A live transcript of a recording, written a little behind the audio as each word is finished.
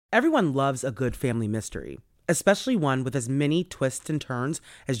Everyone loves a good family mystery, especially one with as many twists and turns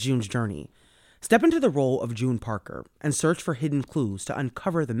as June's journey. Step into the role of June Parker and search for hidden clues to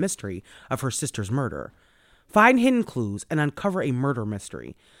uncover the mystery of her sister's murder. Find hidden clues and uncover a murder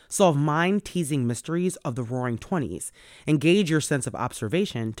mystery. Solve mind teasing mysteries of the Roaring Twenties. Engage your sense of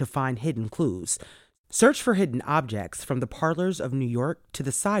observation to find hidden clues. Search for hidden objects from the parlors of New York to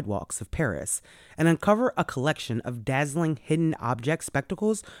the sidewalks of Paris and uncover a collection of dazzling hidden object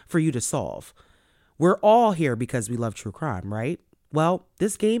spectacles for you to solve. We're all here because we love true crime, right? Well,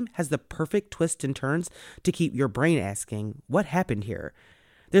 this game has the perfect twists and turns to keep your brain asking, what happened here?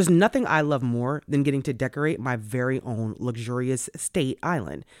 There's nothing I love more than getting to decorate my very own luxurious state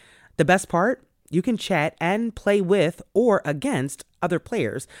island. The best part? You can chat and play with or against other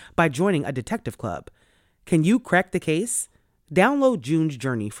players by joining a detective club. Can you crack the case? Download June's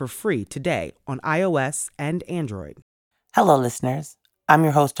Journey for free today on iOS and Android. Hello, listeners. I'm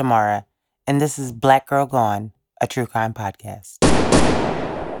your host, Amara, and this is Black Girl Gone, a true crime podcast.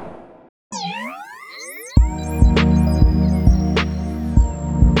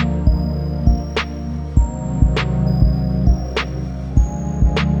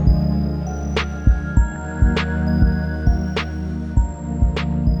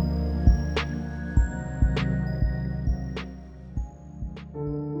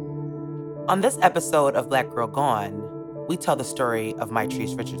 On this episode of Black Girl Gone, we tell the story of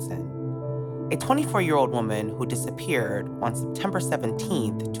Mitrice Richardson, a 24-year-old woman who disappeared on September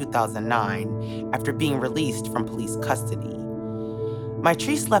 17th, 2009, after being released from police custody.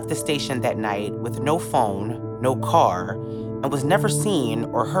 Mitrice left the station that night with no phone, no car, and was never seen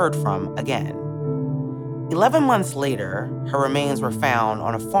or heard from again. 11 months later, her remains were found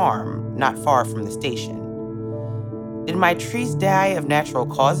on a farm not far from the station. Did Mitrice die of natural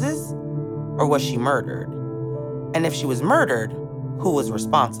causes? Or was she murdered? And if she was murdered, who was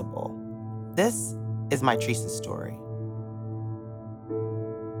responsible? This is Mitrice's story.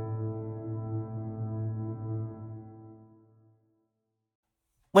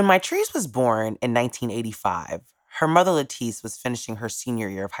 When Mitrice was born in 1985, her mother Letice was finishing her senior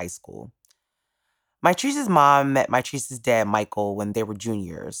year of high school. Mitrice's mom met Mitrice's dad, Michael, when they were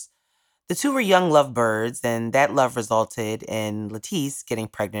juniors. The two were young lovebirds, and that love resulted in Letice getting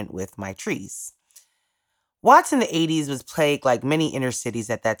pregnant with Mitrice. Watts in the 80s was plagued, like many inner cities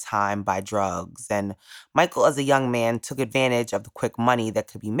at that time, by drugs, and Michael, as a young man, took advantage of the quick money that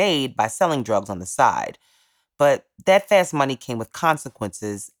could be made by selling drugs on the side. But that fast money came with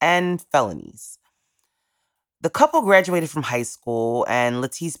consequences and felonies. The couple graduated from high school, and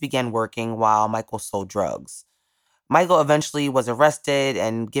Letice began working while Michael sold drugs. Michael eventually was arrested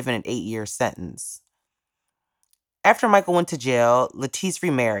and given an 8-year sentence. After Michael went to jail, Letice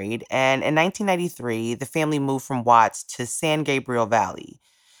remarried, and in 1993, the family moved from Watts to San Gabriel Valley.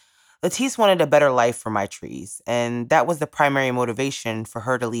 Letice wanted a better life for Mitrice, and that was the primary motivation for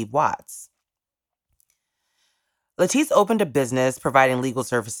her to leave Watts. Letice opened a business providing legal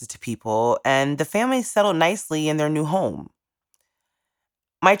services to people, and the family settled nicely in their new home.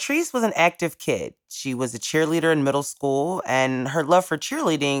 Mitrice was an active kid. She was a cheerleader in middle school, and her love for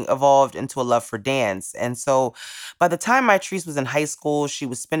cheerleading evolved into a love for dance. And so by the time Mitrice was in high school, she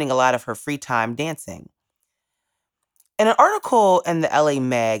was spending a lot of her free time dancing. In an article in the LA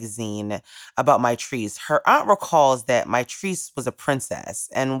Magazine about Mitrice, her aunt recalls that Mitrice was a princess,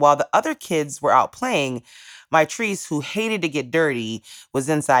 and while the other kids were out playing, Mitrice, who hated to get dirty, was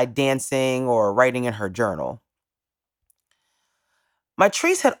inside dancing or writing in her journal.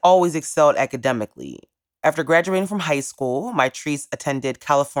 Mitrice had always excelled academically. After graduating from high school, Mitrice attended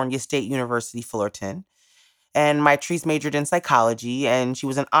California State University, Fullerton, and Mitrice majored in psychology, and she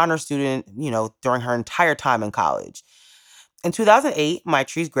was an honor student, during her entire time in college. In 2008,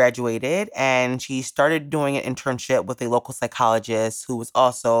 Mitrice graduated, and she started doing an internship with a local psychologist who was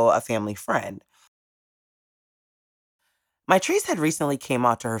also a family friend. Mitrice had recently came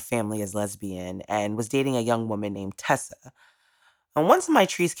out to her family as lesbian and was dating a young woman named Tessa. And once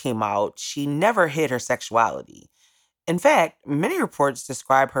Mitrice came out, she never hid her sexuality. In fact, many reports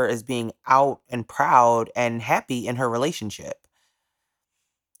describe her as being out and proud and happy in her relationship.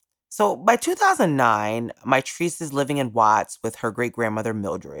 So by 2009, Mitrice is living in Watts with her great-grandmother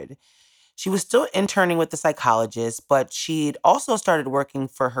Mildred. She was still interning with the psychologist, but she'd also started working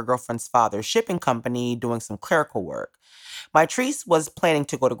for her girlfriend's father's shipping company doing some clerical work. Mitrice was planning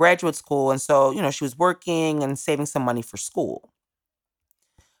to go to graduate school, and so, she was working and saving some money for school.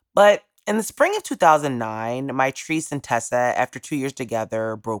 But in the spring of 2009, Mitrice and Tessa, after 2 years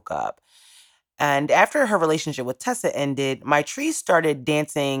together, broke up. And after her relationship with Tessa ended, Mitrice started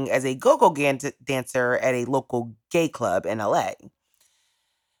dancing as a go-go dancer at a local gay club in LA.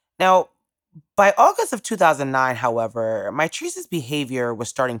 Now, by August of 2009, however, Mitrice's behavior was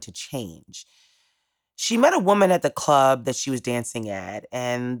starting to change. She met a woman at the club that she was dancing at,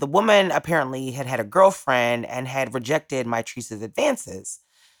 and the woman apparently had had a girlfriend and had rejected Mitrice's advances.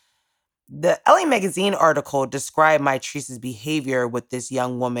 The LA Magazine article described Mitrice's behavior with this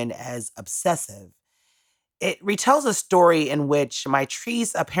young woman as obsessive. It retells a story in which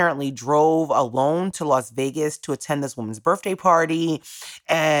Mitrice apparently drove alone to Las Vegas to attend this woman's birthday party,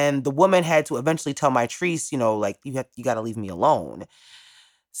 and the woman had to eventually tell Mitrice, like you got to leave me alone.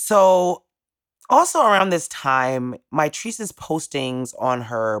 So also around this time, Mitrice's postings on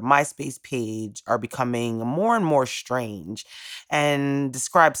her MySpace page are becoming more and more strange and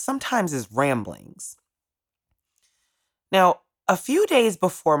described sometimes as ramblings. Now, a few days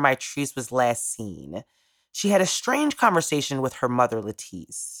before Mitrice was last seen, she had a strange conversation with her mother,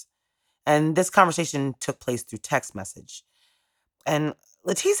 Lettice. And this conversation took place through text message. And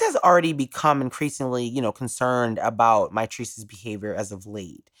Lettice has already become increasingly, concerned about Mitrice's behavior as of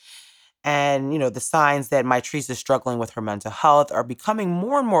late. And, the signs that Mitrice is struggling with her mental health are becoming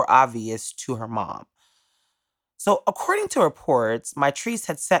more and more obvious to her mom. So, according to reports, Mitrice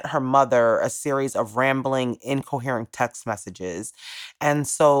had sent her mother a series of rambling, incoherent text messages. And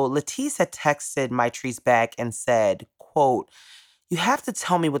so Lettice had texted Mitrice back and said, quote, "You have to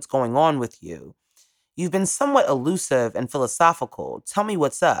tell me what's going on with you. You've been somewhat elusive and philosophical. Tell me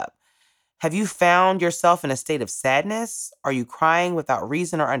what's up. Have you found yourself in a state of sadness? Are you crying without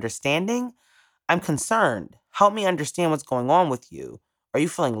reason or understanding? I'm concerned. Help me understand what's going on with you. Are you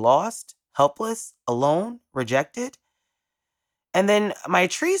feeling lost, helpless, alone, rejected?" And then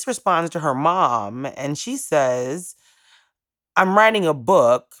Mitrice responds to her mom and she says, "I'm writing a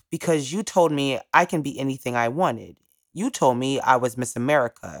book because you told me I can be anything I wanted. You told me I was Miss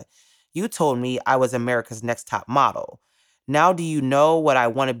America. You told me I was America's next top model. Now do you know what I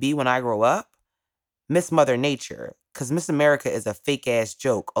want to be when I grow up? Miss Mother Nature, because Miss America is a fake ass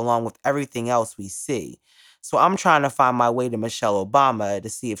joke along with everything else we see. So I'm trying to find my way to Michelle Obama to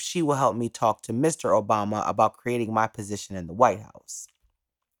see if she will help me talk to Mr. Obama about creating my position in the White House."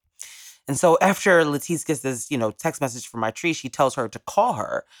 And so after Lettice gets this, text message from Mitrice, she tells her to call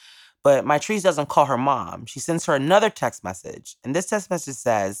her. But Mitrice doesn't call her mom. She sends her another text message. And this text message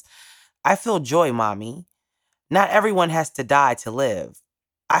says, "I feel joy, mommy. Not everyone has to die to live.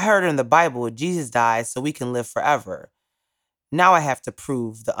 I heard in the Bible Jesus died so we can live forever. Now I have to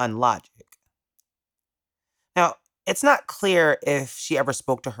prove the unlogic." Now, it's not clear if she ever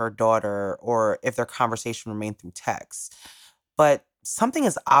spoke to her daughter or if their conversation remained through text, but something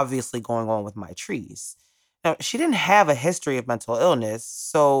is obviously going on with Mitrice. Now, she didn't have a history of mental illness,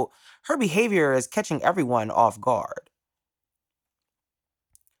 so her behavior is catching everyone off guard.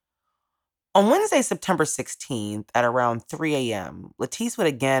 On Wednesday, September 16th at around 3 a.m., Lettice would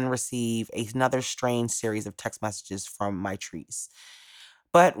again receive another strange series of text messages from Mitrice.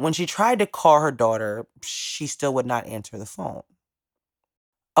 But when she tried to call her daughter, she still would not answer the phone.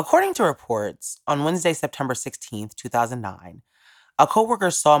 According to reports, on Wednesday, September 16th, 2009, a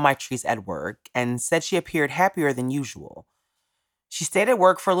coworker saw Mitrice at work and said she appeared happier than usual. She stayed at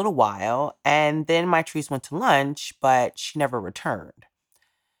work for a little while, and then Mitrice went to lunch, but she never returned.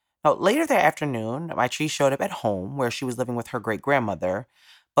 Now, later that afternoon, Mitrice showed up at home where she was living with her great grandmother,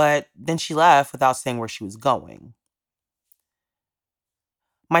 but then she left without saying where she was going.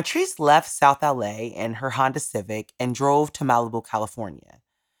 Mitrice left South LA in her Honda Civic and drove to Malibu, California.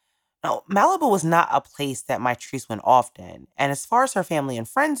 Now, Malibu was not a place that Mitrice went often, and as far as her family and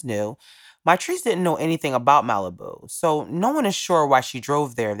friends knew, Mitrice didn't know anything about Malibu, so no one is sure why she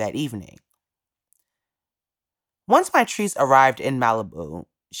drove there that evening. Once Mitrice arrived in Malibu,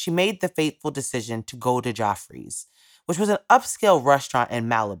 she made the fateful decision to go to Joffrey's, which was an upscale restaurant in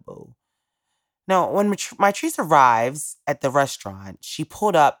Malibu. Now, when Mitrice arrives at the restaurant, she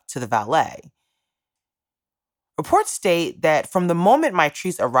pulled up to the valet. Reports state that from the moment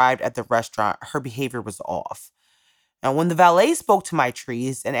Mitrice arrived at the restaurant, her behavior was off. Now, when the valet spoke to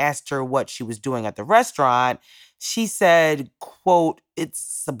Mitrice and asked her what she was doing at the restaurant, she said, quote, "It's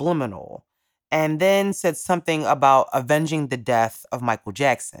subliminal," and then said something about avenging the death of Michael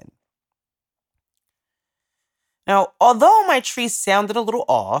Jackson. Now, although Mitrice sounded a little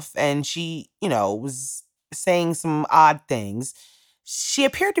off and she, was saying some odd things, she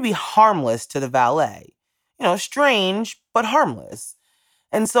appeared to be harmless to the valet. Strange, but harmless.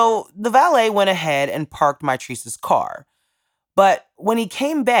 And so the valet went ahead and parked Mitrice's car. But when he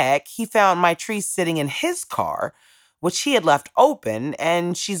came back, he found Mitrice sitting in his car, which he had left open,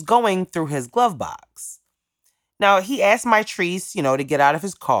 and she's going through his glove box. Now, he asked Mitrice, to get out of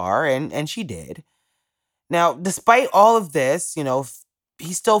his car, and she did. Now, despite all of this,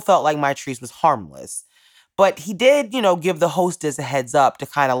 he still felt like Mitrice was harmless. But he did, give the hostess a heads up to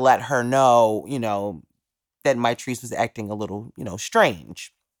kind of let her know, that Mitrice was acting a little,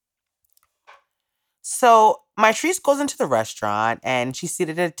 strange. So Mitrice goes into the restaurant and she's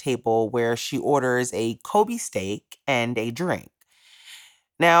seated at a table where she orders a Kobe steak and a drink.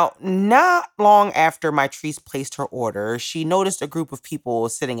 Now, not long after Mitrice placed her order, she noticed a group of people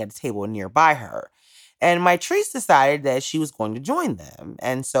sitting at a table nearby her. And Mitrice decided that she was going to join them.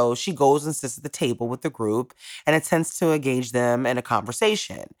 And so she goes and sits at the table with the group and attempts to engage them in a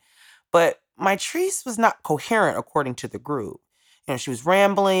conversation. But Mitrice was not coherent according to the group. She was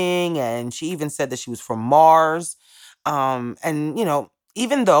rambling and she even said that she was from Mars. Even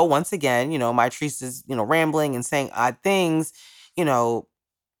though, once again, Mitrice is, rambling and saying odd things, you know,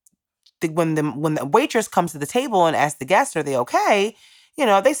 when the waitress comes to the table and asks the guests, are they okay?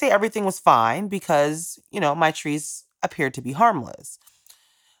 They say everything was fine because, Mitrice appeared to be harmless.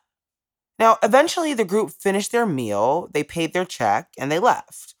 Now, eventually the group finished their meal, they paid their check, and they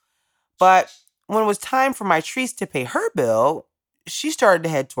left. But when it was time for Mitrice to pay her bill, she started to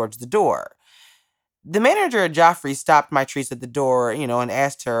head towards the door. The manager at Joffrey stopped Mitrice at the door, and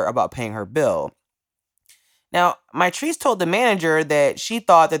asked her about paying her bill. Now, Mitrice told the manager that she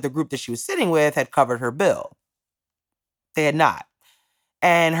thought that the group that she was sitting with had covered her bill. They had not.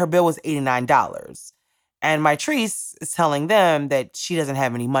 And her bill was $89. And Mitrice is telling them that she doesn't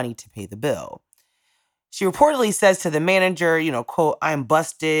have any money to pay the bill. She reportedly says to the manager, quote, "I'm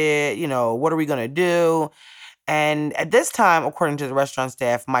busted, what are we going to do?" And at this time, according to the restaurant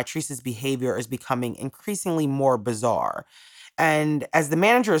staff, Mitrice's behavior is becoming increasingly more bizarre. And as the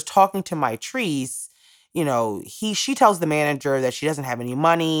manager is talking to Mitrice, she tells the manager that she doesn't have any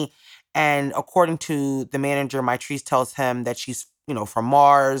money. And according to the manager, Mitrice tells him that she's, from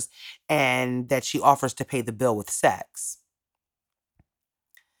Mars and that she offers to pay the bill with sex.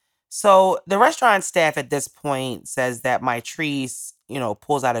 So the restaurant staff at this point says that Mitrice,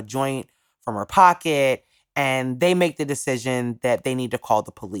 pulls out a joint from her pocket and they make the decision that they need to call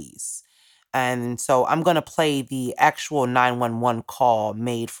the police. And so I'm going to play the actual 911 call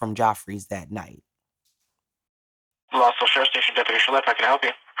made from Joffrey's that night. Lawsville Sheriff Station, Deputy Shalep, how can I help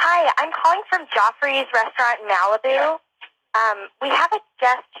you? Hi, I'm calling from Joffrey's Restaurant in Malibu. Yeah. We have a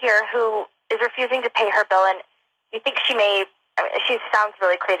guest here who is refusing to pay her bill, and we think she sounds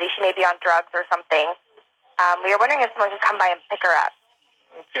really crazy. She may be on drugs or something. We are wondering if someone could come by and pick her up.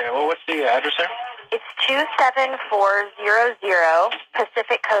 Okay, well, what's the address there? It's 27400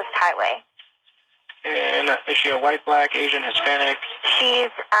 Pacific Coast Highway. And is she a white, black, Asian, Hispanic?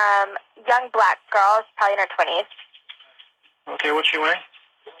 She's young black girl. She's probably in her 20s. Okay, what's she wearing?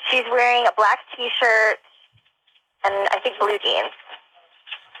 She's wearing a black T-shirt and I think blue jeans.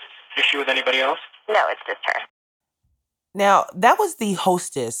 Is she with anybody else? No, it's just her. Now, that was the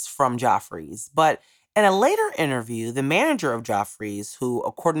hostess from Joffrey's, but in a later interview, the manager of Joffrey's, who,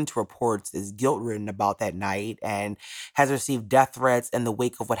 according to reports, is guilt-ridden about that night and has received death threats in the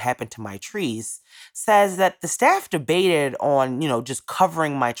wake of what happened to Mitrice, says that the staff debated on, just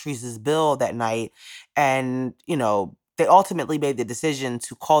covering Mitrice's bill that night. And, they ultimately made the decision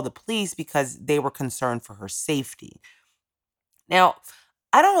to call the police because they were concerned for her safety. Now,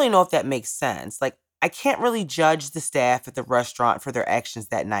 I don't really know if that makes sense. I can't really judge the staff at the restaurant for their actions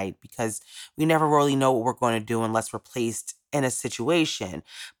that night because we never really know what we're going to do unless we're placed in a situation.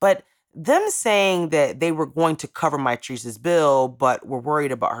 But them saying that they were going to cover Mitrice's bill but were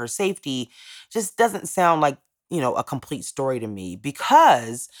worried about her safety just doesn't sound like, a complete story to me,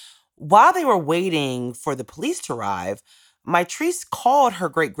 because while they were waiting for the police to arrive, Mitrice called her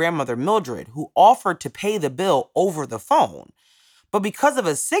great-grandmother Mildred, who offered to pay the bill over the phone, but because of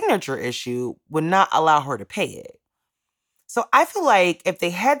a signature issue, would not allow her to pay it. So I feel like if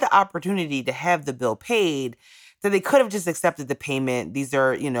they had the opportunity to have the bill paid, then they could have just accepted the payment. These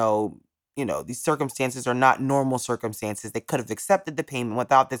are, these circumstances are not normal circumstances. They could have accepted the payment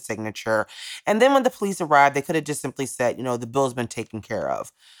without the signature. And then when the police arrived, they could have just simply said, the bill's been taken care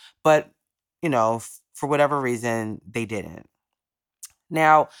of. But, for whatever reason, they didn't.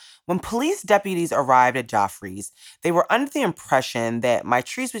 Now, when police deputies arrived at Joffrey's, they were under the impression that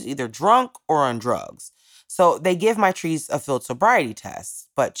Mitrice was either drunk or on drugs. So they give Mitrice a field sobriety test,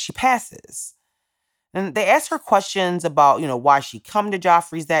 but she passes. And they asked her questions about, why she come to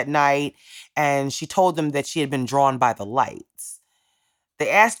Joffrey's that night, and she told them that she had been drawn by the lights. They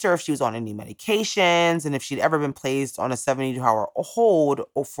asked her if she was on any medications and if she'd ever been placed on a 72-hour hold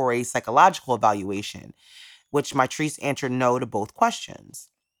for a psychological evaluation, which Mitrice answered no to both questions.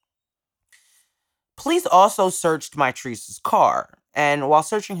 Police also searched Mitrice's car, and while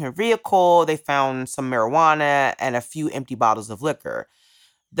searching her vehicle, they found some marijuana and a few empty bottles of liquor.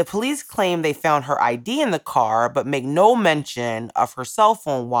 The police claim they found her ID in the car, but make no mention of her cell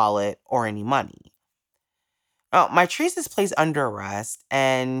phone wallet or any money. Now, Mitrice is placed under arrest,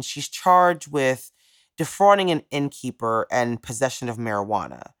 and she's charged with defrauding an innkeeper and possession of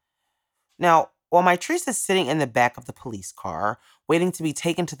marijuana. Now, while Mitrice is sitting in the back of the police car, waiting to be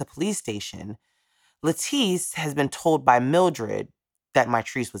taken to the police station, Latice has been told by Mildred that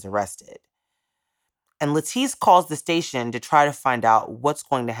Mitrice was arrested. And Latice calls the station to try to find out what's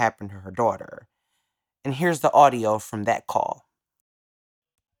going to happen to her daughter. And here's the audio from that call.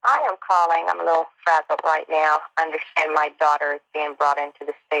 I am calling. I'm a little frazzled right now. I understand my daughter is being brought into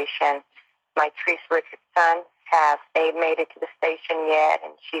the station. Mitrice Richardson, have they made it to the station yet?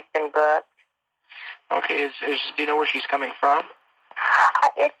 And she's been booked. Okay, do you know where she's coming from?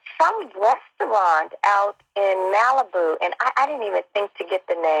 It's some restaurant out in Malibu, and I didn't even think to get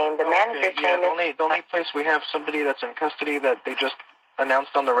the name. The manager's name is... The only place we have somebody that's in custody that they just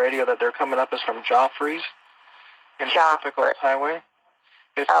announced on the radio that they're coming up is from Joffrey's in Pacific Coast Highway.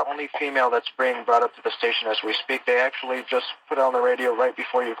 It's the only female that's being brought up to the station as we speak. They actually just put it on the radio right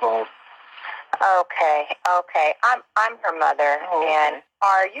before you called. Okay. I'm her mother, and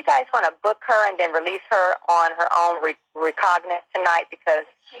are you guys going to book her and then release her on her own recognizance tonight? Because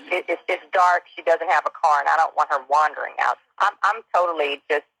it's dark, she doesn't have a car, and I don't want her wandering out. I'm totally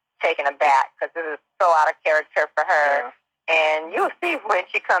just taken aback because this is so out of character for her. Yeah. And you'll see when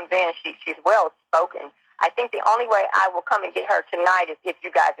she comes in, she's well spoken. I think the only way I will come and get her tonight is if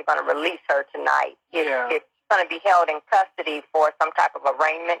you guys are going to release her tonight. If she's going to be held in custody for some type of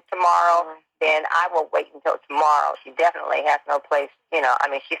arraignment tomorrow, then I will wait until tomorrow. She definitely has no place,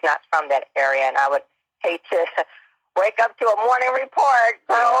 she's not from that area, and I would hate to wake up to a morning report,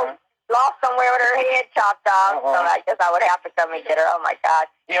 girl lost somewhere with her head chopped off, so I guess I would have to come and get her. Oh, my God.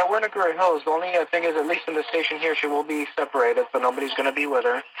 Yeah, we're in Agoura Hills. The only thing is, at least in the station here, she will be separated, so nobody's going to be with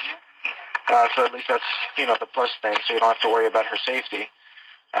her. So at least that's, the plus thing, so you don't have to worry about her safety.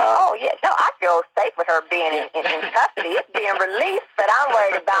 I feel safe with her being in custody. It's being released, but I'm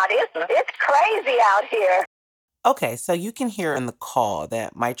worried about it. It's crazy out here. Okay, so you can hear in the call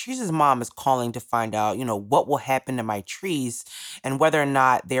that Mitrice's mom is calling to find out, what will happen to Mitrice and whether or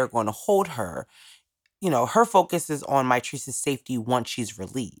not they're going to hold her. Her focus is on Mitrice's safety once she's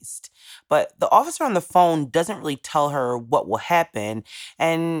released. But the officer on the phone doesn't really tell her what will happen,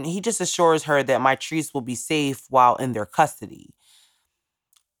 and he just assures her that Mitrice will be safe while in their custody.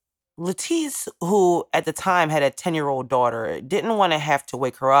 Latice, who at the time had a 10-year-old daughter, didn't want to have to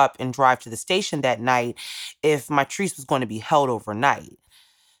wake her up and drive to the station that night if Mitrice was going to be held overnight.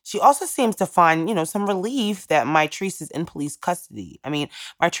 She also seems to find, some relief that Mitrice is in police custody.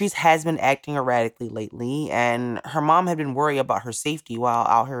 Mitrice has been acting erratically lately, and her mom had been worried about her safety while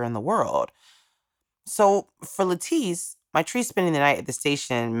out here in the world. So for Latice, Mitrice spending the night at the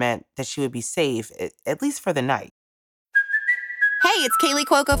station meant that she would be safe, at least for the night. Hey, it's Kaylee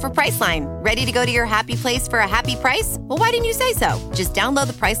Cuoco for Priceline. Ready to go to your happy place for a happy price? Well, why didn't you say so? Just download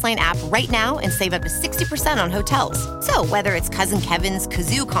the Priceline app right now and save up to 60% on hotels. So whether it's Cousin Kevin's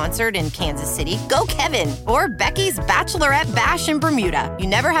Kazoo Concert in Kansas City, go Kevin, or Becky's Bachelorette Bash in Bermuda, you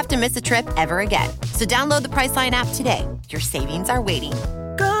never have to miss a trip ever again. So download the Priceline app today. Your savings are waiting.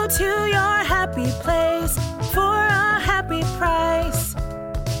 Go to your happy place for a happy price.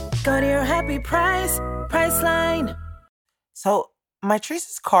 Go to your happy price, Priceline. So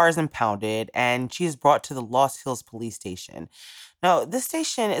Mitrice's car is impounded, and she is brought to the Lost Hills police station. Now, this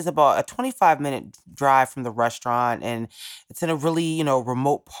station is about a 25-minute drive from the restaurant, and it's in a really,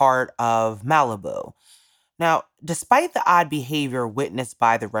 remote part of Malibu. Now, despite the odd behavior witnessed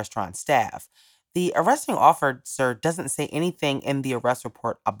by the restaurant staff, the arresting officer doesn't say anything in the arrest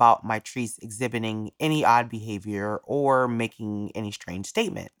report about Mitrice exhibiting any odd behavior or making any strange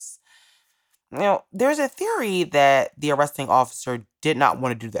statements. Now, there's a theory that the arresting officer did not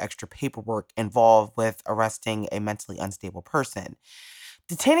want to do the extra paperwork involved with arresting a mentally unstable person.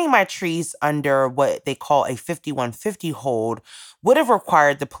 Detaining Mitrice under what they call a 5150 hold would have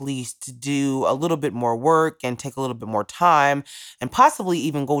required the police to do a little bit more work and take a little bit more time and possibly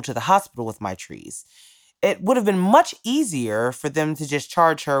even go to the hospital with Mitrice. It would have been much easier for them to just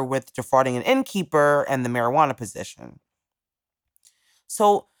charge her with defrauding an innkeeper and the marijuana possession.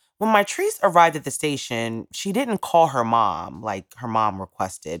 So, when Mitrice arrived at the station, she didn't call her mom like her mom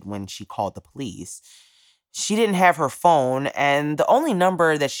requested when she called the police. She didn't have her phone, and the only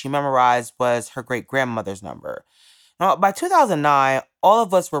number that she memorized was her great-grandmother's number. Now, by 2009, all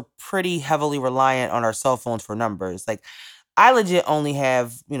of us were pretty heavily reliant on our cell phones for numbers. Like, I legit only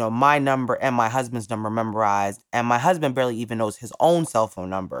have, my number and my husband's number memorized, and my husband barely even knows his own cell phone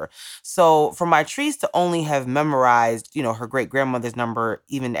number. So for Mitrice to only have memorized, her great-grandmother's number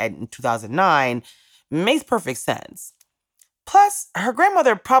even in 2009 makes perfect sense. Plus, her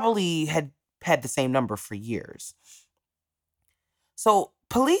grandmother probably had the same number for years. So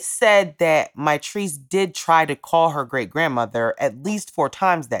police said that Mitrice did try to call her great-grandmother at least 4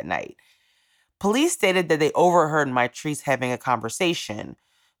 times that night. Police stated that they overheard Mitrice having a conversation,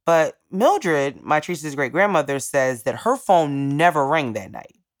 but Mildred, Mitrice's great-grandmother, says that her phone never rang that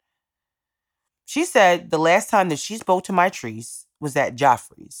night. She said the last time that she spoke to Mitrice was at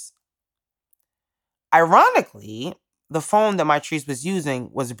Joffrey's. Ironically, the phone that Mitrice was using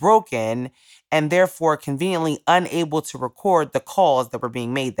was broken and therefore conveniently unable to record the calls that were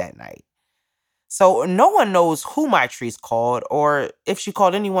being made that night. So no one knows who Mitrice called or if she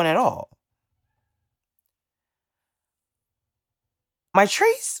called anyone at all.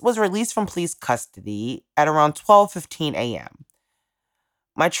 Mitrice was released from police custody at around 12:15 a.m.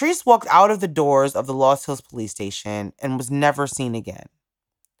 Mitrice walked out of the doors of the Lost Hills police station and was never seen again.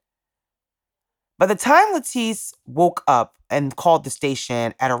 By the time Latice woke up and called the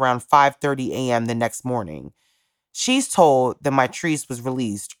station at around 5:30 a.m. the next morning, she's told that Mitrice was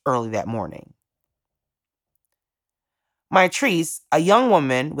released early that morning. Mitrice, a young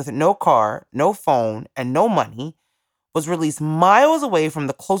woman with no car, no phone, and no money, was released miles away from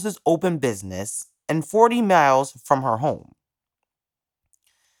the closest open business and 40 miles from her home.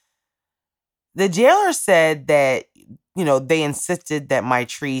 The jailer said that, they insisted that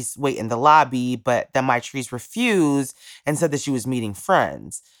Mitrice wait in the lobby, but that Mitrice refused and said that she was meeting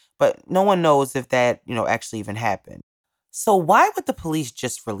friends. But no one knows if that, actually even happened. So why would the police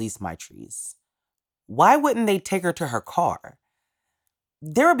just release Mitrice? Why wouldn't they take her to her car?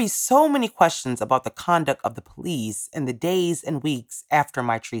 There would be so many questions about the conduct of the police in the days and weeks after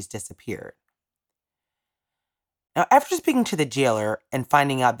Mitrice disappeared. Now, after speaking to the jailer and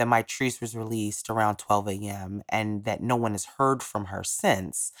finding out that Mitrice was released around 12 a.m. and that no one has heard from her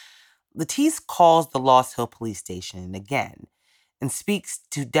since, Latice calls the Lost Hill police station again and speaks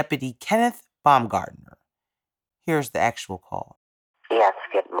to Deputy Kenneth Baumgartner. Here's the actual call. Yes,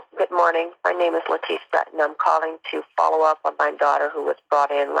 good morning. My name is Latice Sutton. I'm calling to follow up on my daughter who was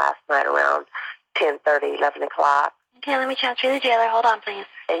brought in last night around 10:30, 11 o'clock. Okay, let me transfer the jailer. Hold on, please.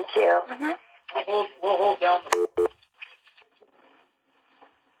 Thank you. Mm-hmm. Hold down.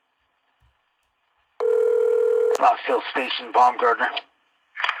 Lost Hill Station, Baumgartner.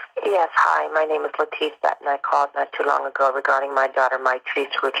 Yes, hi. My name is Latice Sutton. I called not too long ago regarding my daughter,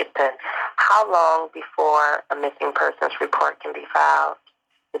 Mitrice Richardson. How long before a missing persons report can be filed?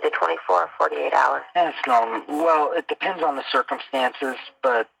 Is it 24 or 48 hours? That's normal. Well, it depends on the circumstances,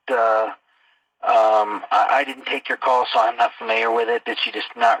 but I didn't take your call, so I'm not familiar with it. Did she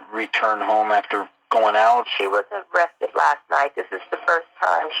just not return home after going out? She was arrested last night. This is the first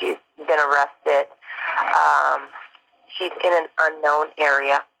time she's been arrested. She's in an unknown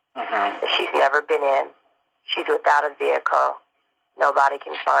area. Mm-hmm. She's never been in. She's without a vehicle. Nobody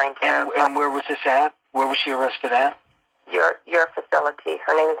can find her. And where was this at? Where was she arrested at? Your facility.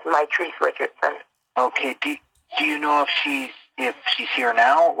 Her name is Mitrice Richardson. Okay. Do you know if she's here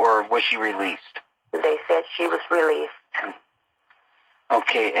now, or was she released? They said she was released.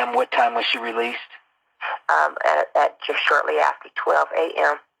 Okay. And what time was she released? At just shortly after 12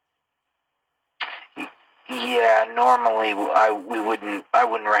 a.m. Yeah. Normally, I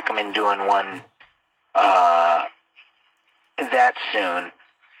wouldn't recommend doing one that soon.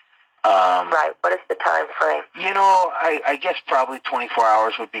 Right. What is the time frame? I guess probably 24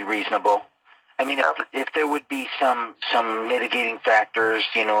 hours would be reasonable. I mean, if there would be some mitigating factors,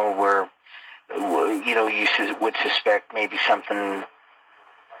 where you would suspect maybe something,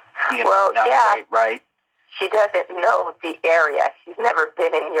 not right. She doesn't know the area. She's never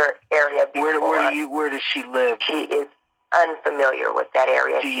been in your area before. Where does she live? She is unfamiliar with that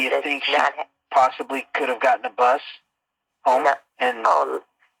area. Do you think she possibly could have gotten a bus home? No.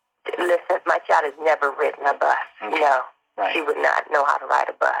 Listen, my child has never ridden a bus. Okay. No. Right. She would not know how to ride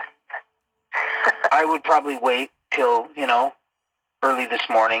a bus. I would probably wait till, early this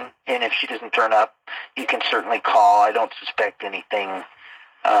morning, and if she doesn't turn up, you can certainly call. I don't suspect anything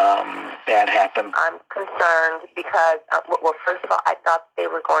bad happened. I'm concerned because, first of all, I thought they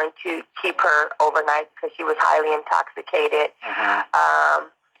were going to keep her overnight because she was highly intoxicated. Mm-hmm.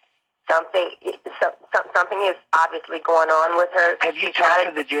 Something is obviously going on with her. Have you talked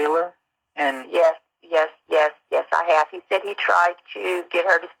to the jailer? And Yes, I have. He said he tried to get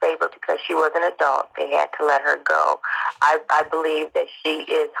her disabled because she was an adult. They had to let her go. I believe that she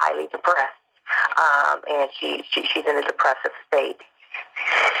is highly depressed. and she's in a depressive state.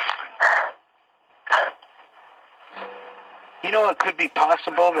 You know, it could be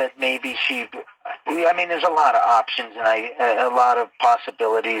possible that maybe there's a lot of options and a lot of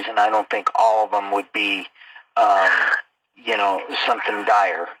possibilities, and I don't think all of them would be, something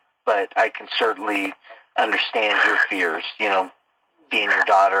dire. But I can certainly understand your fears, being your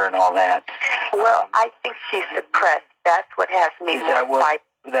daughter and all that. Well, I think she's depressed. That's what has me more.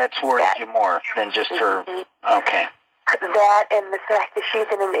 That's worried you more than just her. Okay. That and the fact that she's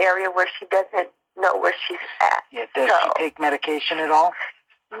in an area where she doesn't know where she's at. Yeah, does she take medication at all?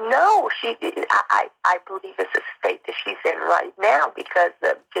 No, I believe it's a state that she's in right now because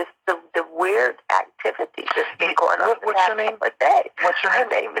of just the weird activities that's been going on. What's her name? What's her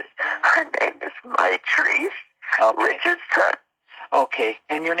name? Her name is Mitrice Richardson. Okay,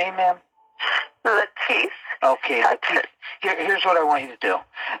 and your name, ma'am? Latisse. Okay, Latisse. Here's what I want you to do.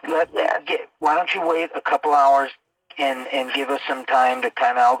 Why don't you wait a couple hours and give us some time to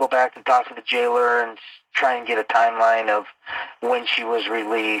I'll go back and talk to the jailer and try and get a timeline of when she was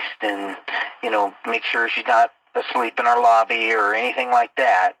released and, make sure she's not asleep in our lobby or anything like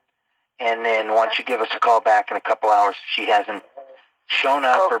that. And then once you give us a call back in a couple hours, if she hasn't shown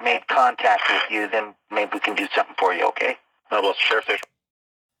up or made contact with you, then maybe we can do something for you, okay? Well, Sheriff Station.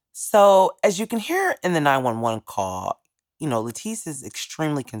 So, as you can hear in the 911 call, Latisse is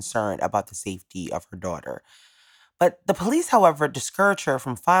extremely concerned about the safety of her daughter. But the police, however, discouraged her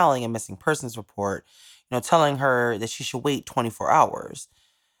from filing a missing persons report, telling her that she should wait 24 hours.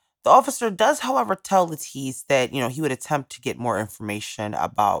 The officer does, however, tell Latisse that, he would attempt to get more information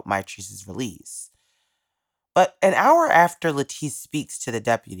about Mitrice's release. But an hour after Latisse speaks to the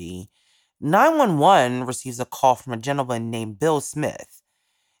deputy, 911 receives a call from a gentleman named Bill Smith.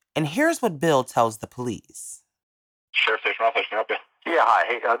 And here's what Bill tells the police. Sheriff Station office, can I help you? Yeah, hi.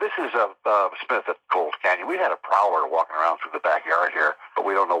 Hey, this is Smith at Cold Canyon. We had a prowler walking around through the backyard here, but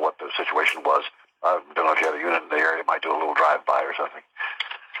we don't know what the situation was. I don't know if you have a unit in the area. It might do a little drive-by or something.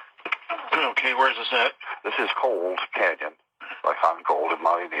 Okay, where's this at? This is Cold Canyon, like Hot and Cold in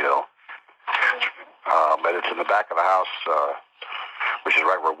Montecito. But it's in the back of the house, which is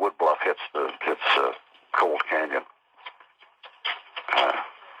right where Wood Bluff hits Cold Canyon.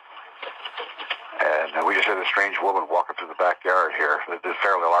 And we just had a strange woman walking through the backyard here. It's a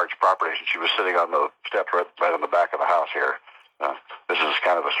fairly large property, and she was sitting on the step right on the back of the house here. This is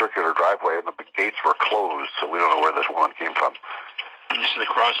kind of a circular driveway, and the gates were closed, so we don't know where this woman came from. You said the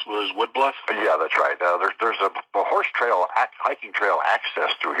cross was Wood Bluff? Yeah, that's right. There's a horse trail, hiking trail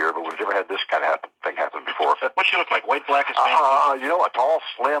access through here, but we've never had this kind of thing happen before. What she look like? White, black, Hispanic? A tall,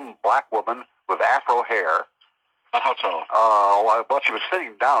 slim, black woman with afro hair. How tall? Well, she was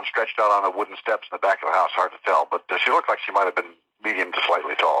sitting down, stretched out on the wooden steps in the back of the house. Hard to tell, but she looked like she might have been medium to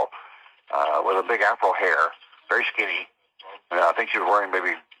slightly tall, with a big afro hair, very skinny. I think she was wearing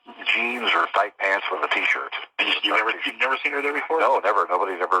maybe jeans or tight pants with a T-shirt. You've never seen her there before? No, never.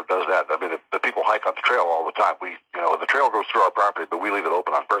 Nobody ever does that. I mean, the people hike on the trail all the time. The trail goes through our property, but we leave it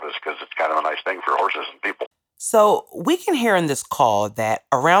open on purpose because it's kind of a nice thing for horses and people. So we can hear in this call that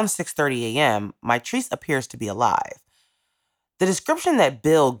around 6:30 a.m., Mitrice appears to be alive. The description that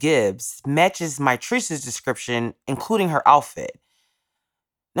Bill gives matches Mitrice's description, including her outfit.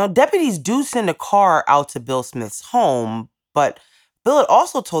 Now, deputies do send a car out to Bill Smith's home, but Bill had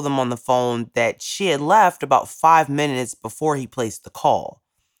also told them on the phone that she had left about 5 minutes before he placed the call.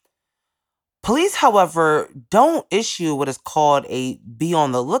 Police, however, don't issue what is called a be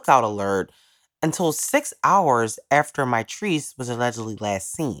on the lookout alert until 6 hours after Mitrice was allegedly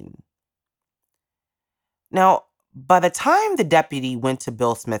last seen. Now, by the time the deputy went to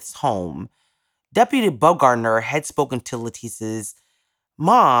Bill Smith's home, Deputy Bogardner had spoken to Latisse's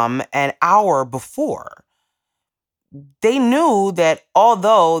mom an hour before. They knew that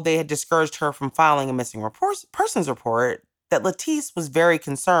although they had discouraged her from filing a missing persons report, that Latisse was very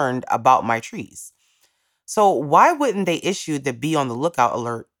concerned about Mitrice. So why wouldn't they issue the be on the lookout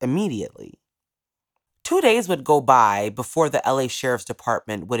alert immediately? 2 days would go by before the LA Sheriff's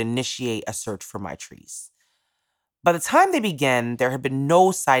Department would initiate a search for Mitrice. By the time they began, there had been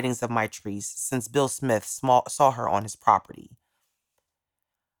no sightings of Mitrice since Bill Smith saw her on his property.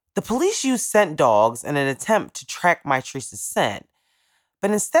 The police used scent dogs in an attempt to track Mitrice's scent,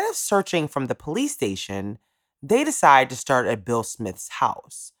 but instead of searching from the police station, they decided to start at Bill Smith's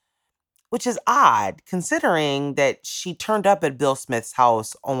house, which is odd considering that she turned up at Bill Smith's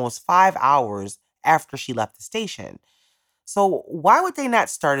house almost 5 hours after she left the station. So why would they not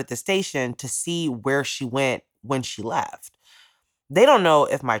start at the station to see where she went when she left? They don't know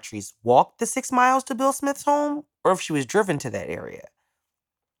if Mitrice walked the 6 miles to Bill Smith's home or if she was driven to that area.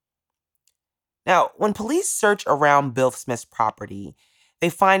 Now, when police search around Bill Smith's property, they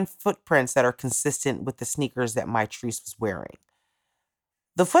find footprints that are consistent with the sneakers that Mitrice was wearing.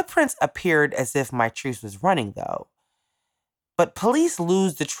 The footprints appeared as if Mitrice was running, though. But police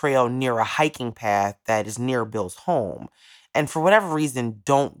lose the trail near a hiking path that is near Bill's home, and for whatever reason,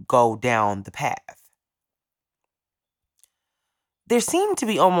 don't go down the path. There seemed to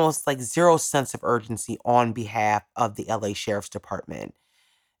be almost like zero sense of urgency on behalf of the LA Sheriff's Department,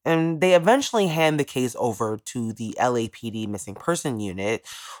 and they eventually hand the case over to the LAPD Missing Person Unit,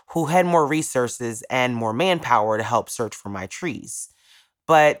 who had more resources and more manpower to help search for Mitrice.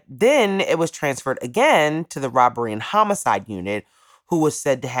 But then it was transferred again to the Robbery and Homicide Unit, who was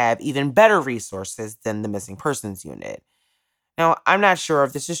said to have even better resources than the Missing Persons Unit. Now, I'm not sure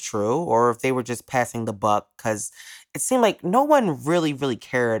if this is true or if they were just passing the buck, because it seemed like no one really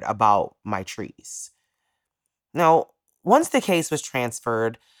cared about Mitrice. Now, once the case was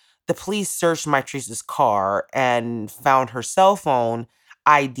transferred, the police searched Mitrice's car and found her cell phone,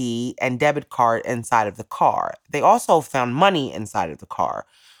 ID, and debit card inside of the car. They also found money inside of the car,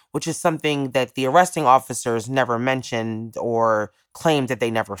 which is something that the arresting officers never mentioned or claimed that they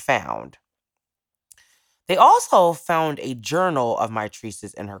never found. They also found a journal of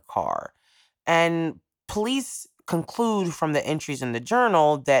Mitrice's in her car, and police conclude from the entries in the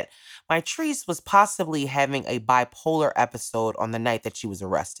journal that Mitrice was possibly having a bipolar episode on the night that she was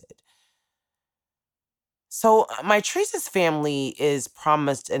arrested. So Mitrice's family is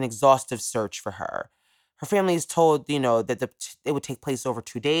promised an exhaustive search for her. Her family is told, that it would take place over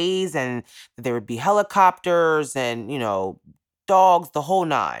 2 days and that there would be helicopters and, dogs, the whole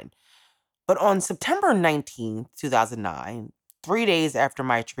nine. But on September 19th, 2009, 3 days after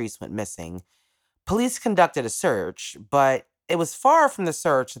Mitrice went missing, police conducted a search, but it was far from the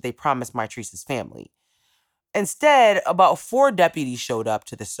search that they promised Mitrice's family. Instead, about 4 deputies showed up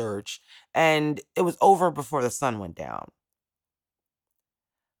to the search, and it was over before the sun went down.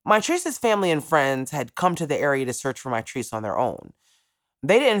 Mitrice's family and friends had come to the area to search for Mitrice on their own.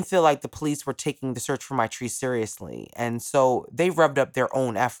 They didn't feel like the police were taking the search for Mitrice seriously, and so they revved up their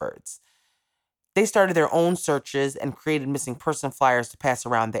own efforts. They started their own searches and created missing person flyers to pass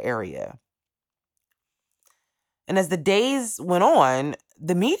around the area. And as the days went on,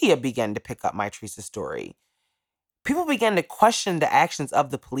 the media began to pick up Mitrice's story. People began to question the actions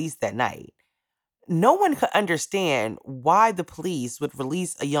of the police that night. No one could understand why the police would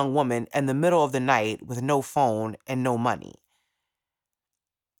release a young woman in the middle of the night with no phone and no money.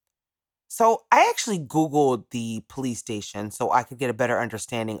 So I actually Googled the police station so I could get a better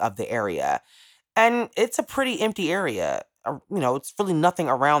understanding of the area. And it's a pretty empty area. It's really nothing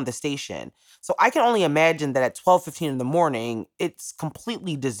around the station. So I can only imagine that at 12:15 in the morning, it's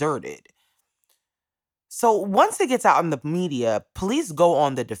completely deserted. So once it gets out in the media, police go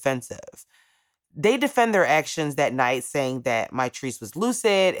on the defensive. They defend their actions that night, saying that Mitrice was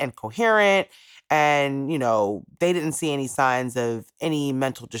lucid and coherent, and, they didn't see any signs of any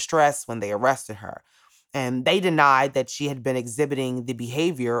mental distress when they arrested her. And they denied that she had been exhibiting the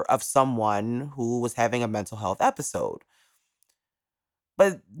behavior of someone who was having a mental health episode.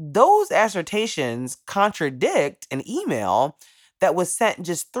 But those assertions contradict an email that was sent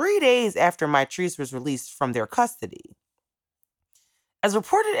just 3 days after Mitrice was released from their custody. As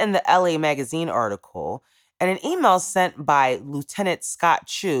reported in the LA Magazine article, and an email sent by Lieutenant Scott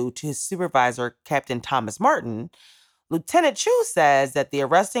Chu to his supervisor, Captain Thomas Martin, Lieutenant Chu says that the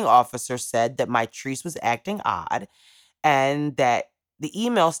arresting officer said that Mitrice was acting odd, and that the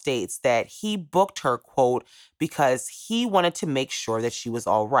email states that he booked her, quote, because he wanted to make sure that she was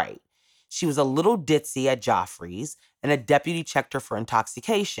all right. She was a little ditzy at Joffrey's, and a deputy checked her for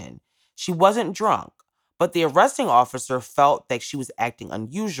intoxication. She wasn't drunk, but the arresting officer felt that she was acting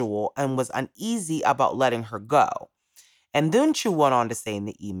unusual and was uneasy about letting her go. And then Chu went on to say in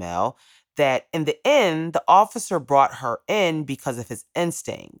the email that in the end, the officer brought her in because of his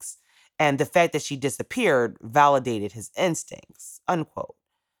instincts, and the fact that she disappeared validated his instincts, unquote.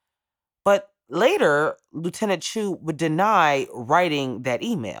 But later, Lieutenant Chu would deny writing that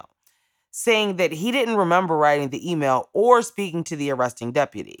email, saying that he didn't remember writing the email or speaking to the arresting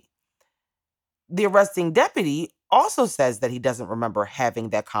deputy. The arresting deputy also says that he doesn't remember having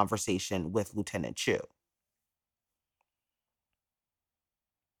that conversation with Lieutenant Chu.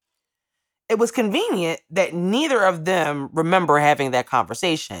 It was convenient that neither of them remember having that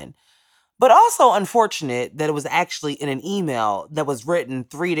conversation, but also unfortunate that it was actually in an email that was written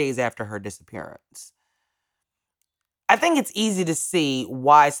 3 days after her disappearance. I think it's easy to see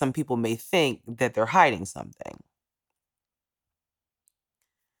why some people may think that they're hiding something.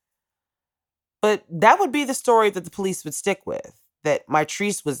 But that would be the story that the police would stick with. that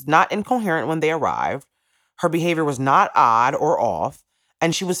Mitrice was not incoherent when they arrived, her behavior was not odd or off,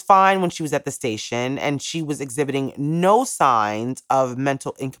 and she was fine when she was at the station, and she was exhibiting no signs of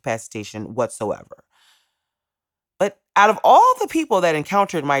mental incapacitation whatsoever. But out of all the people that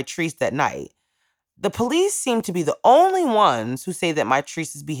encountered Mitrice that night, the police seem to be the only ones who say that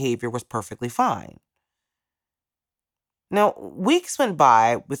Mitrice's behavior was perfectly fine. Now, weeks went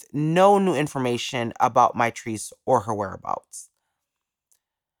by with no new information about Mitrice or her whereabouts.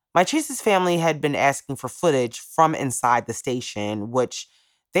 Mitrice's family had been asking for footage from inside the station, which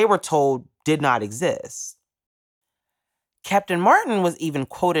they were told did not exist. Captain Martin was even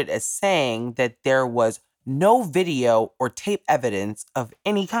quoted as saying that there was no video or tape evidence of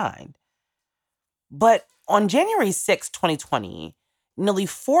any kind. But on January 6, 2020, nearly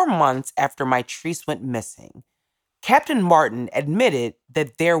 4 months after Mitrice went missing, Captain Martin admitted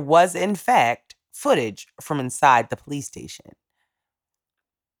that there was, in fact, footage from inside the police station.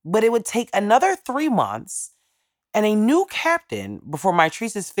 But it would take another 3 months and a new captain before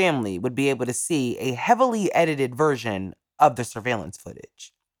Mitrice's family would be able to see a heavily edited version of the surveillance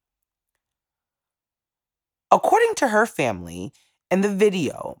footage. According to her family, in the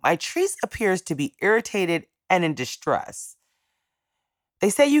video, Mitrice appears to be irritated and in distress. They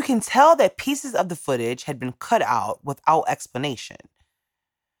say you can tell that pieces of the footage had been cut out without explanation.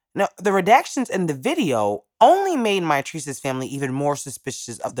 Now, the redactions in the video only made Mitrice's family even more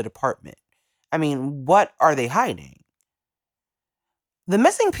suspicious of the department. I mean, what are they hiding? The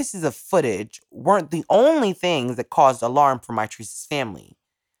missing pieces of footage weren't the only things that caused alarm for Mitrice's family.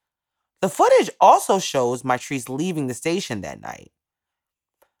 The footage also shows Mitrice leaving the station that night.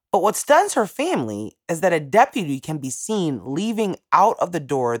 But what stuns her family is that a deputy can be seen leaving out of the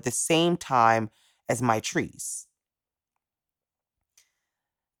door at the same time as Mitrice.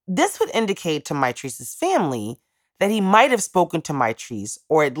 This would indicate to Mitrice's family that he might have spoken to Mitrice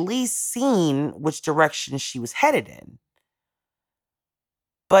or at least seen which direction she was headed in.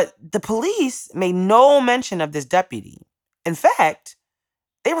 But the police made no mention of this deputy. In fact,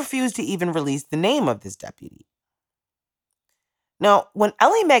 they refused to even release the name of this deputy. Now, when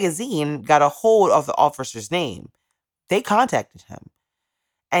LA Magazine got a hold of the officer's name, they contacted him.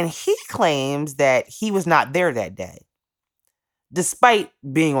 And he claims that he was not there that day, despite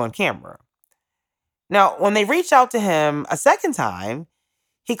being on camera. Now, when they reached out to him a second time,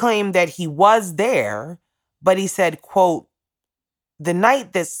 he claimed that he was there, but he said, quote, "The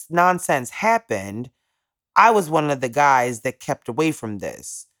night this nonsense happened, I was one of the guys that kept away from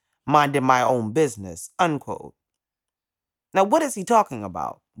this, minding my own business," unquote. Now, what is he talking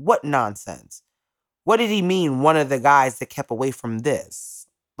about? What nonsense? What did he mean, one of the guys that kept away from this?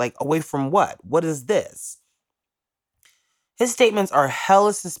 Like, away from what? What is this? His statements are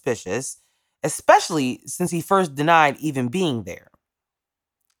hella suspicious, especially since he first denied even being there.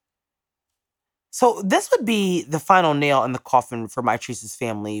 So this would be the final nail in the coffin for Mitrice's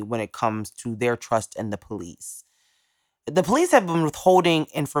family when it comes to their trust in the police. The police have been withholding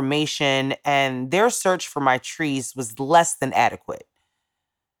information, and their search for Mitrice was less than adequate.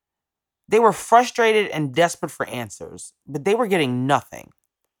 They were frustrated and desperate for answers, but they were getting nothing.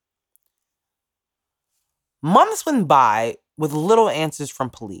 Months went by with little answers from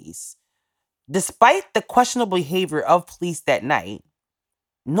police. Despite the questionable behavior of police that night,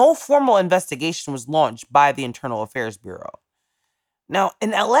 no formal investigation was launched by the Internal Affairs Bureau. Now,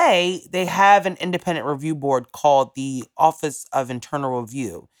 in LA, they have an independent review board called the Office of Internal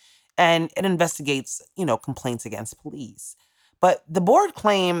Review, and it investigates, complaints against police. But the board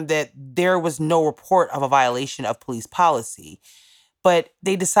claimed that there was no report of a violation of police policy, but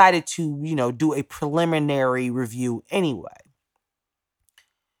they decided to, do a preliminary review anyway.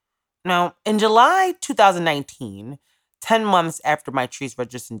 Now, in July 2019, 10 months after Mitrice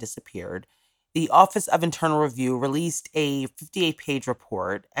Richardson disappeared, the Office of Internal Review released a 58-page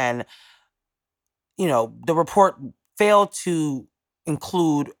report, and, the report failed to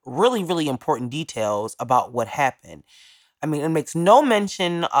include really, really important details about what happened. I mean, it makes no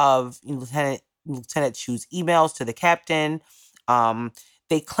mention of Lieutenant Chu's emails to the captain.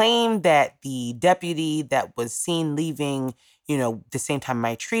 They claim that the deputy that was seen leaving, the same time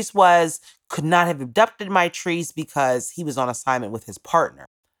Mitrice was, could not have abducted Mitrice because he was on assignment with his partner.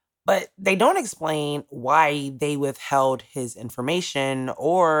 But they don't explain why they withheld his information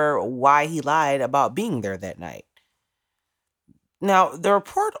or why he lied about being there that night. Now, the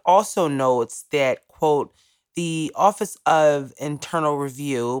report also notes that, quote, "The Office of Internal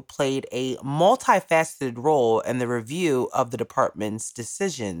Review played a multifaceted role in the review of the department's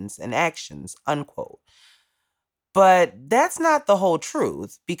decisions and actions," unquote. But that's not the whole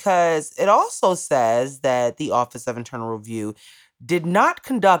truth, because it also says that the Office of Internal Review did not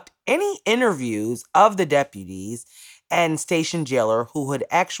conduct any interviews of the deputies and station jailer who had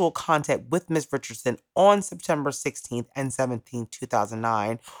actual contact with Ms. Richardson on September 16th and 17th,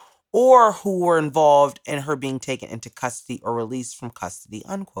 2009, or who were involved in her being taken into custody or released from custody,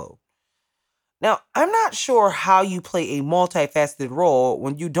 unquote. Now, I'm not sure how you play a multifaceted role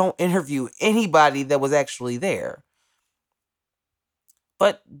when you don't interview anybody that was actually there.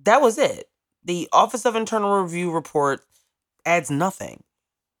 But that was it. The Office of Internal Review report adds nothing.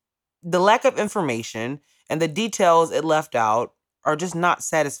 The lack of information and the details it left out are just not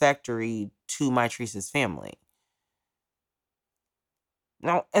satisfactory to Mitrice's family.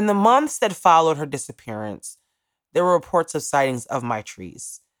 Now, in the months that followed her disappearance, there were reports of sightings of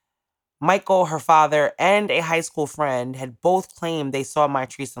Mitrice. Michael, her father, and a high school friend had both claimed they saw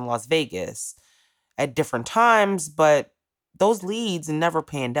Mitrice in Las Vegas at different times, but those leads never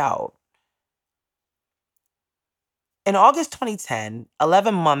panned out. In August 2010,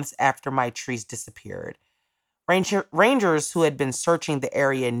 11 months after Mitrice disappeared, rangers who had been searching the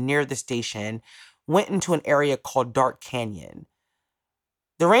area near the station went into an area called Dark Canyon.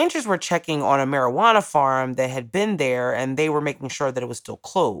 The rangers were checking on a marijuana farm that had been there, and they were making sure that it was still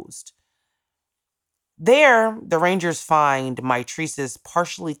closed. There, the rangers find Mitrice's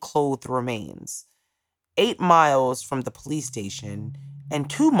partially clothed remains, 8 miles from the police station and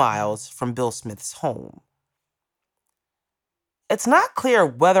 2 miles from Bill Smith's home. It's not clear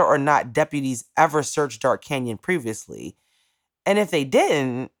whether or not deputies ever searched Dark Canyon previously, and if they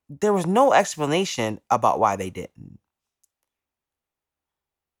didn't, there was no explanation about why they didn't.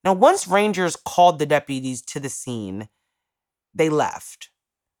 Now, once rangers called the deputies to the scene, they left.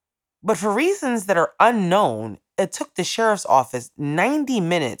 But for reasons that are unknown, it took the sheriff's office 90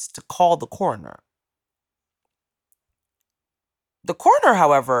 minutes to call the coroner. The coroner,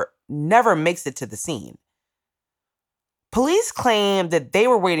 however, never makes it to the scene. Police claim that they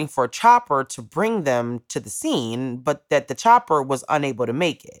were waiting for a chopper to bring them to the scene, but that the chopper was unable to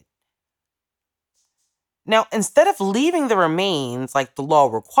make it. Now, instead of leaving the remains like the law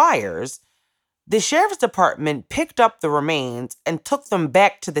requires, the sheriff's department picked up the remains and took them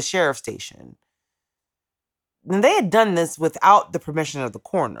back to the sheriff's station. And they had done this without the permission of the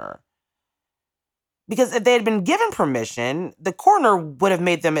coroner. Because if they had been given permission, the coroner would have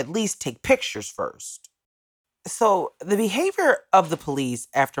made them at least take pictures first. So the behavior of the police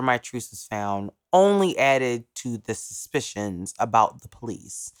after Mitrice was found only added to the suspicions about the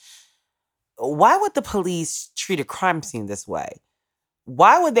police. Why would the police treat a crime scene this way?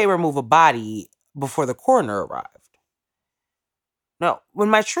 Why would they remove a body before the coroner arrived? Now, when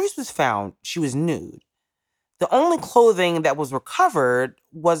Mitrice was found, she was nude. The only clothing that was recovered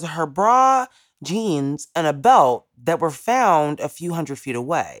was her bra, jeans, and a belt that were found a few hundred feet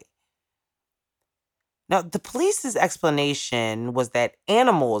away. Now, the police's explanation was that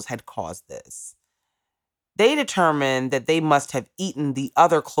animals had caused this. They determined that they must have eaten the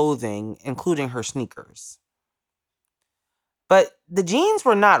other clothing, including her sneakers. But the jeans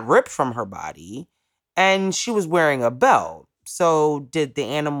were not ripped from her body, and she was wearing a belt. So did the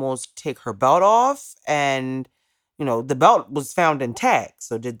animals take her belt off? And, the belt was found intact.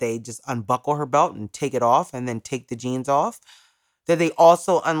 So did they just unbuckle her belt and take it off and then take the jeans off? Did they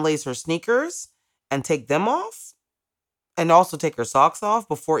also unlace her sneakers and take them off? And also take her socks off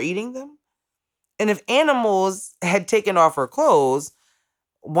before eating them? And if animals had taken off her clothes,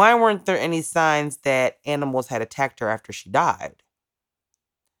 why weren't there any signs that animals had attacked her after she died?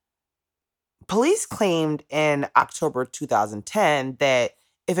 Police claimed in October 2010 that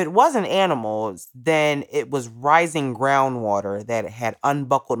if it wasn't animals, then it was rising groundwater that had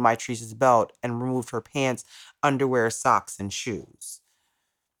unbuckled Mitrice's belt and removed her pants, underwear, socks, and shoes.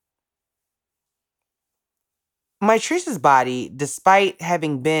 Mitrice's body, despite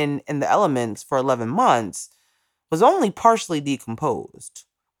having been in the elements for 11 months, was only partially decomposed.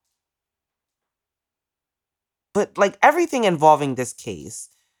 But like everything involving this case,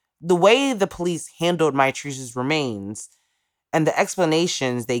 the way the police handled Mitrice's remains and the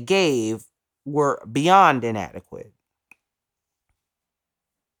explanations they gave were beyond inadequate.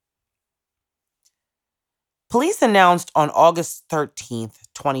 Police announced on August 13th,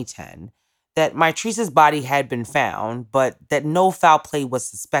 2010, that Mitrice's body had been found, but that no foul play was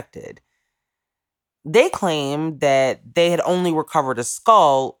suspected. They claimed that they had only recovered a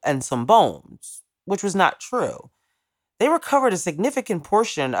skull and some bones, which was not true. They recovered a significant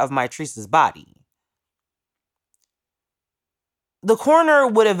portion of Mitrice's body. The coroner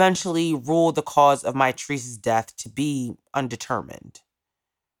would eventually rule the cause of Mitrice's death to be undetermined.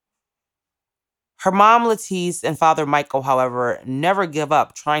 Her mom, Latisse, and father, Michael, however, never give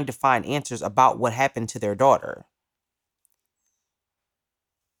up trying to find answers about what happened to their daughter.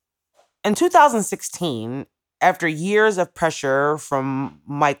 In 2016, after years of pressure from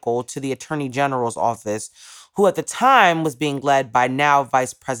Michael to the Attorney General's office, who at the time was being led by now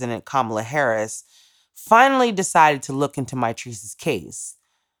Vice President Kamala Harris, finally decided to look into Mitrice's case.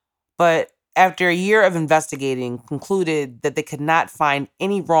 But after a year of investigating, concluded that they could not find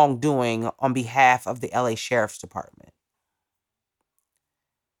any wrongdoing on behalf of the LA Sheriff's Department.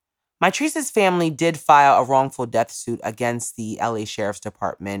 Mitrice's family did file a wrongful death suit against the LA Sheriff's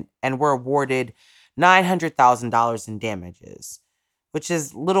Department and were awarded $900,000 in damages, which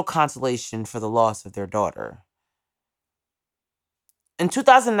is little consolation for the loss of their daughter. In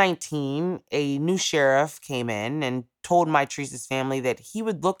 2019, a new sheriff came in and told Mitrice's family that he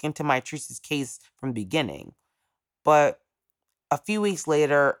would look into Mitrice's case from the beginning, but a few weeks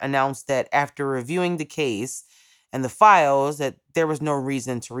later announced that after reviewing the case and the files, that there was no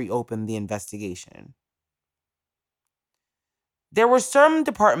reason to reopen the investigation. There were some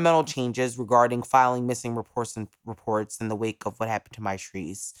departmental changes regarding filing missing reports in the wake of what happened to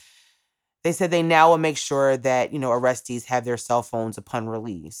Mitrice. They said they now will make sure that, arrestees have their cell phones upon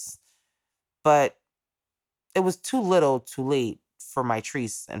release. But it was too little, too late for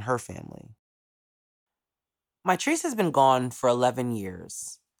Mitrice and her family. Mitrice has been gone for 11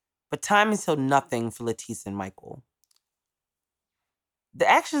 years, but time has held nothing for Latissa and Michael. The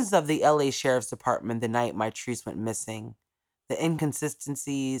actions of the LA Sheriff's Department the night Mitrice went missing, the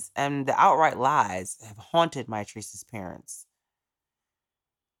inconsistencies, and the outright lies have haunted Mitrice's parents.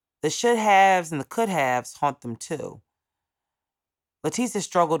 The should-haves and the could-haves haunt them too. Latissa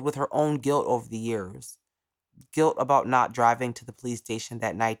struggled with her own guilt over the years. Guilt about not driving to the police station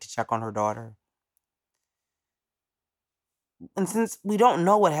that night to check on her daughter. And since we don't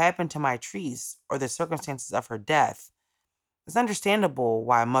know what happened to Mitrice or the circumstances of her death, it's understandable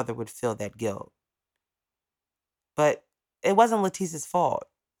why a mother would feel that guilt. But it wasn't Latissa's fault,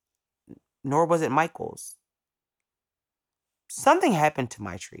 nor was it Michael's. Something happened to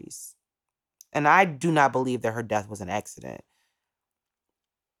Mitrice, and I do not believe that her death was an accident.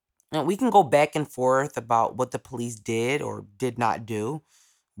 And we can go back and forth about what the police did or did not do,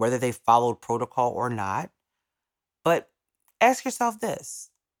 whether they followed protocol or not. But ask yourself this.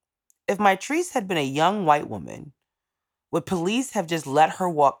 If Mitrice had been a young white woman, would police have just let her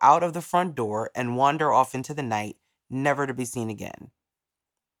walk out of the front door and wander off into the night, never to be seen again?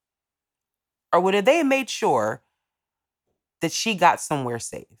 Or would they have made sure that she got somewhere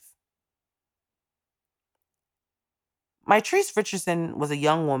safe? Mitrice Richardson was a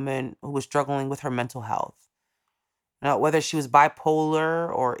young woman who was struggling with her mental health. Now, whether she was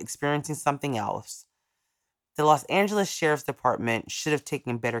bipolar or experiencing something else, the Los Angeles Sheriff's Department should have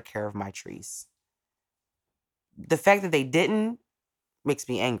taken better care of Mitrice. The fact that they didn't makes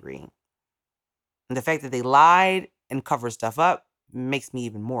me angry. And the fact that they lied and covered stuff up makes me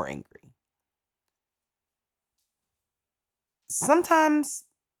even more angry. Sometimes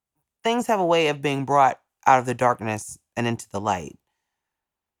things have a way of being brought out of the darkness and into the light.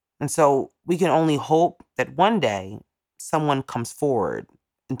 And so we can only hope that one day someone comes forward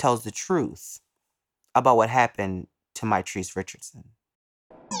and tells the truth about what happened to Mitrice Richardson.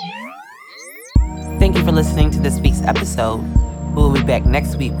 Thank you for listening to this week's episode. We will be back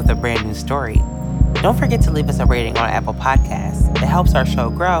next week with a brand new story. Don't forget to leave us a rating on Apple Podcasts. It helps our show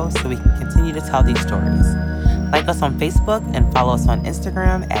grow so we can continue to tell these stories. Like us on Facebook and follow us on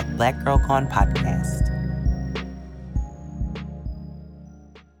Instagram at Black Girl Gone Podcast.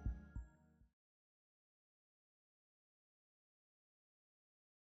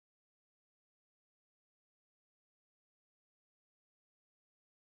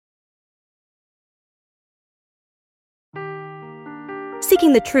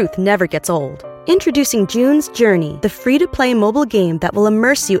 Seeking the truth never gets old. Introducing June's Journey, the free-to-play mobile game that will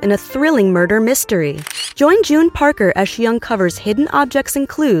immerse you in a thrilling murder mystery. Join June Parker as she uncovers hidden objects and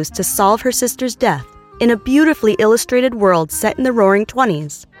clues to solve her sister's death in a beautifully illustrated world set in the Roaring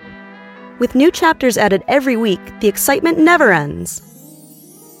 '20s. With new chapters added every week, the excitement never ends.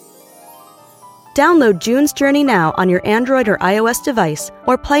 Download June's Journey now on your Android or iOS device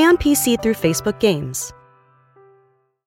or play on PC through Facebook Games.